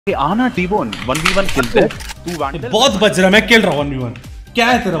आना TbOne 1v1 खेलते हैं। तू वांडल बहुत बच रहा, मैं खेल रहा हूँ 1v1। क्या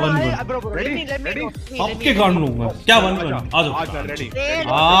है तेरा 1v1? आपके गांड लूंगा क्या 1v1? आ जाओ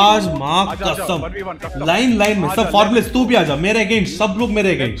आज माँ कसम, लाइन लाइन में सब फॉर्मुलेस। तू भी आ जा मेरे अगेंस्ट, सब लोग मेरे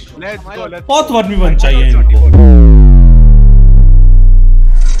अगेंस्ट। बहुत 1v1 चाहिए इनको।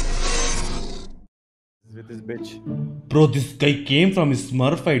 Bro, this guy came from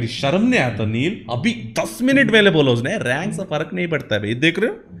Smurf ID. शर्म नहीं आता नील? अभी 10 मिनट पहले बोला उसने रैंक से फर्क नहीं पड़ता है भाई, देख रहे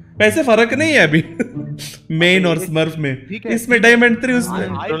हो? वैसे फर्क नहीं है अभी मेन और स्मर्फ में, इसमें डायमंड 3 उसमें।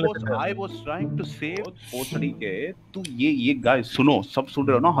 I was trying to say पोतड़ी के तू ये गाइस सुनो, सब सुन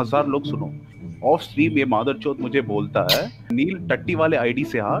रहे हो ना, 1000 लोग सुनो। ऑफ स्ट्रीम ये मादरचोद मुझे बोलता है नील टट्टी वाले आईडी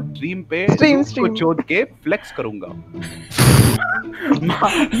से हाँ स्ट्रीम पे को चोद के फ्लेक्स करूंगा।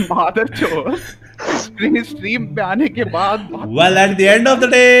 मादरचोद स्ट्रीम पे आने के बाद well at the end of the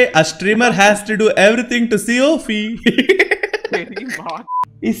day a streamer has to do everything to see Ophi।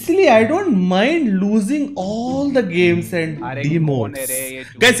 इसलिए I don't mind losing all the games and demotes।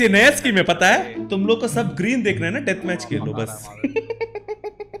 कैसे नया स्कीम है पता है? तुम लोग को सब ग्रीन देखना है ना, डेथ मैच खेलो बस।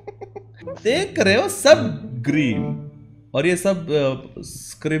 देख रहे हो सब ग्रीन, और ये सब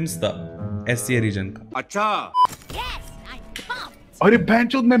स्क्रिम्स था एससीए रीजन का। अच्छा अरे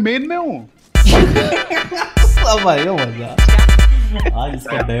भैंचोद मैं मेन में हूँ। सब आएगा मजा। आज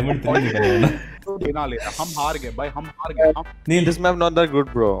इसका डायमंड 3 निकलेगा ना। बिना ले हम हार गए भाई, हम हार गए। नील this map not that good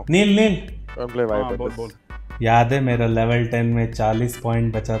bro. Nil don't play wiper. बोल याद है मेरा लेवल 10 में 40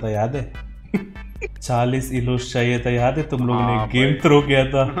 पॉइंट बचा था, याद है? 40 इलोस चाहिए था, याद है? तुम लोगों ने गेम थ्रो किया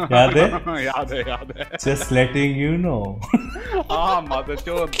था, याद है? याद है जस्ट लेटिंग यू नो। हाँ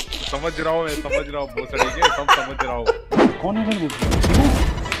मादरचोद समझ रहा हूँ, मैं समझ रहा हूँ, भोसड़ी के सब समझ रहा हूँ। कौन है वो?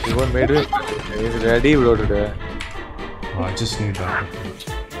 TbOne made it. He's ready bro today. I just need that.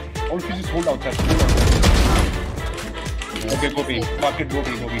 All pieces hold outside. Okay, go B. Market go B.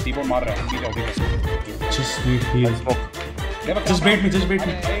 TbOne मार रहा है, ठीक है, ठीक है। Just need heal. Just bait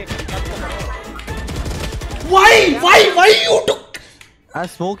me. Why you took? I'm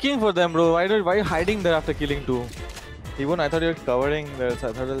smoking for them, bro. Why are you hiding there after killing 2? TbOne, I thought you were covering there, so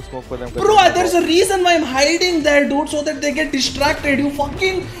I thought I'll smoke for them. Bro, there's a reason why I'm hiding there, dude, so that they get distracted.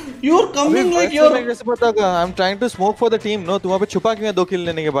 You're coming like you're. I'm trying to smoke for the team. No, तुम वहाँ पे छुपा क्यों है 2 किल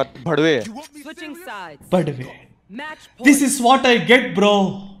लेने के बाद? भड़वे। Badwe. This is what I get, bro.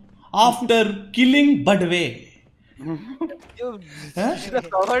 After killing Badwe. You should have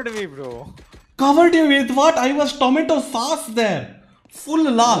covered me, bro. Covered you with what? I was tomato sauce there. Full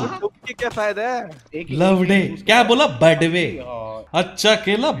लाल। क्या फायदा है? Loved it. क्या बोला? Badwe. अच्छा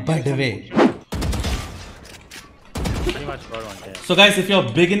खेला Badwe. So guys, if you're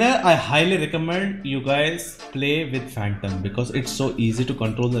a beginner, I highly recommend you guys play with Phantom because it's so easy to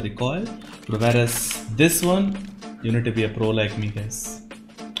control the recoil. Whereas this one, you need to be a pro like me, guys.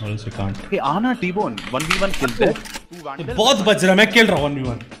 Or else you can't. Hey, आना TbOne 1v1 खेलते हैं। बहुत बच रहा, मैं खेल रहा हूँ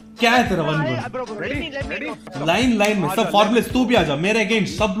 1v1। क्या है तेरा 1v1? लाइन में सब फॉर्मुलेस। तू भी आ जा मेरे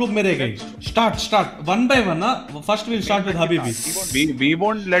अगेंस्ट, सब लोग मेरे अगेंस्ट। स्टार्ट 1 by 1 ना। First we'll start with Habibi. We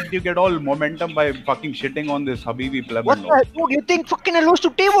won't let you get all momentum by fucking shitting on this Habibi pleb. What the dude? You think fucking I lose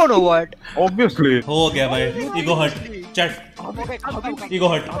to TbOne or what? Obviously. हो गया भाई, ego hurt. Chat. Ego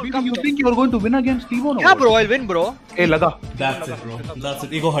hurt. Habibi, you think you're going to win against TbOne? Yeah, bro, I'll win, bro. Hey, लगा. That's it, bro. That's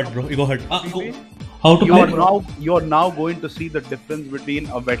it. Ego hurt, bro. Ego hurt. How to play? You're now going to see the difference between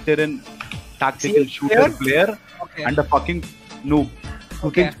a veteran tactical shooter player and a fucking noob who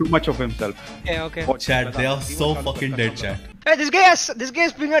thinks too much of himself. Okay. Chat, they are so fucking dead, chat. Hey, this guy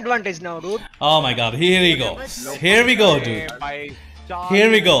is playing advantage now, dude. Oh my god, here we go, dude. Here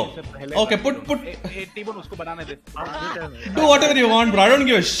we go. Okay, put. TbOne उसको बनाने दे. Do whatever you want, bro. I don't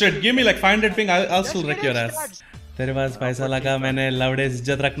give a shit. Give me like 500 ping. I'll still wreck your ass. तेरे पास पैसा लगा, मैंने लवड़े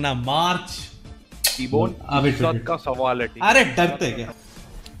इज्जत रखना। मार्च. TbOne इज्जत का सवाल है। अरे डरते क्या?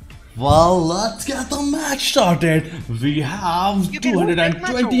 Well, let's get the match started. We have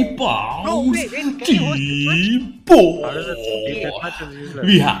 220 pounds. TbOne.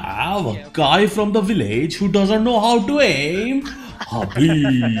 We have a guy from the village who doesn't know how to aim. Habibi.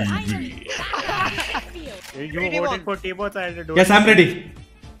 You voted for TbOne, so I had to do Yes, I'm ready.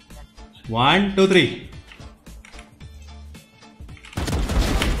 1, 2, 3.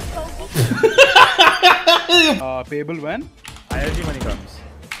 Payable when? ILG money comes.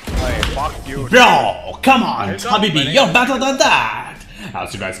 Hey, fuck you. Bro, come on, Habibi, you're better than that.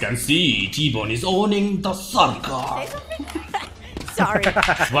 As you guys can see, TbOne is owning the circle. Sorry.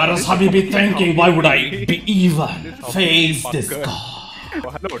 What is Habibi thinking? Why would I be even? Face this guy.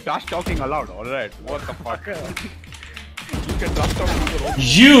 Hello, Dash talking aloud. Alright, what the fuck?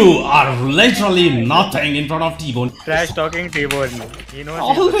 You are literally nothing in front of TbOne. Trash talking TbOne. You know.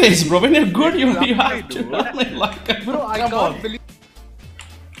 Always, bro. When you're good, you have to. Like, Bro, I can't believe.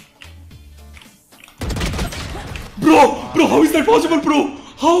 Bro, how is that possible, bro?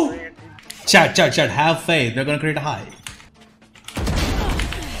 How? Chat, have faith. They're gonna create a high.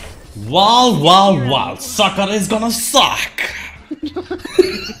 Wow. Sucker is gonna suck.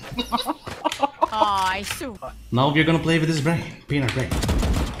 Now we're gonna play with his brain. Peanut brain.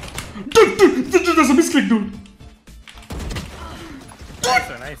 Dude, there's a misclick, dude.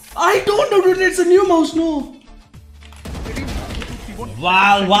 Nice. I don't know, dude. It's a new mouse, no.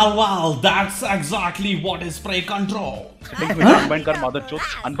 Wow. That's exactly what is spray control. Unbind kar, mother chod.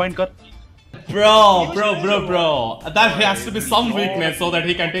 Unbind kar. Bro. That has to be some weakness so that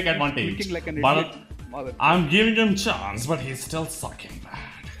he can take advantage. But I'm giving him chance, but he's still sucking bad.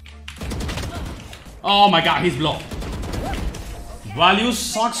 Oh my god, he's blown. Well, you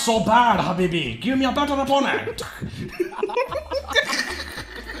suck so bad, Habibi. Give me a better opponent.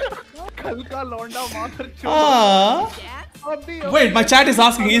 Wait, my chat is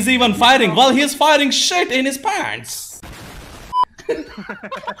asking, is he even firing? Well, he's firing shit in his pants.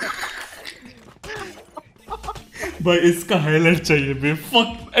 भाई इसका highlight चाहिए बे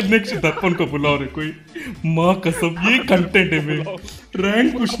fuck next दर्पण को बुलाओ रे कोई माँ कसम ये कंटेंट है बे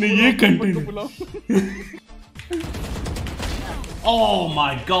रैंक कुछ नहीं ये content Oh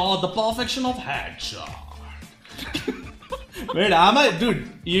my god, the perfection of headshot. Wait, am I, dude?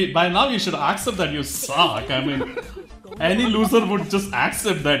 By now you should accept that you suck. I mean, any loser would just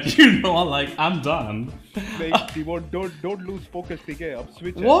accept that, you know, like I'm done. Like, don't lose focus, okay? Up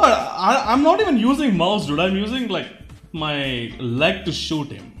switch. What? I'm not even using mouse, dude. I'm using like my leg to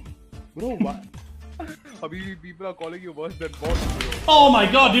shoot him. Bro, what? People are calling you worse than bots, bro. Oh my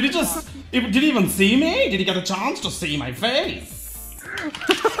god, did he even see me? Did he get a chance to see my face?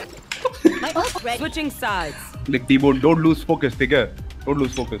 Switching sides. Like, TbOne, don't lose focus, okay? Don't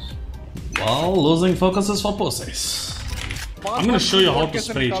lose focus. Well, losing focus is for pussies. I'm gonna show you how to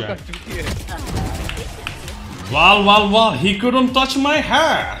spray chat. Wow, he couldn't touch my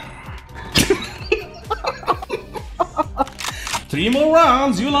hair. 3 more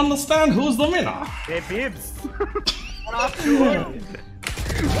rounds, you'll understand who's the winner. Hey, Bibs.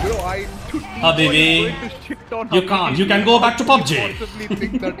 Bro, Habibi, you can't. You can go back to PUBG.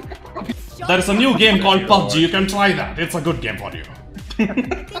 There is a new game called PUBG. You can try that. It's a good game for you.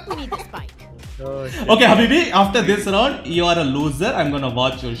 Okay, Habibi, after this round, you are a loser. I'm gonna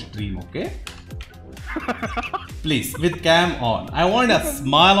watch your stream, okay? Please, with cam on. I want a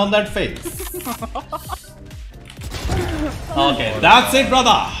smile on that face. Okay, that's it,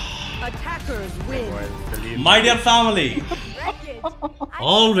 brother. Attackers win. My dear family,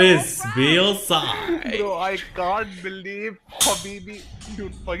 always be your side. Bro, I can't believe Habibi.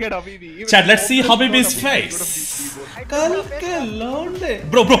 Dude, forget Habibi. Chat, let's see Habibi's face.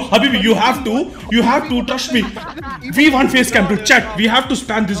 Bro, Habibi, you have to trust me. We want face cam to chat. We have to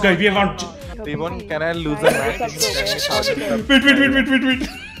spam this guy. We want. TbOne, can I lose a match? Wait.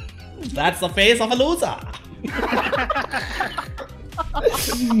 That's the face of a loser.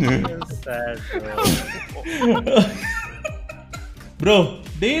 Sad, Bro,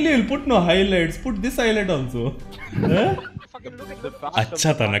 daily will put no highlights. Put this highlight also.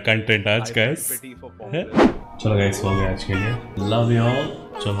 अच्छा था ना content आज guys. चलो guys हो गया आज के लिए. Love you all.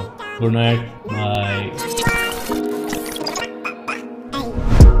 चलो. Good night. Bye.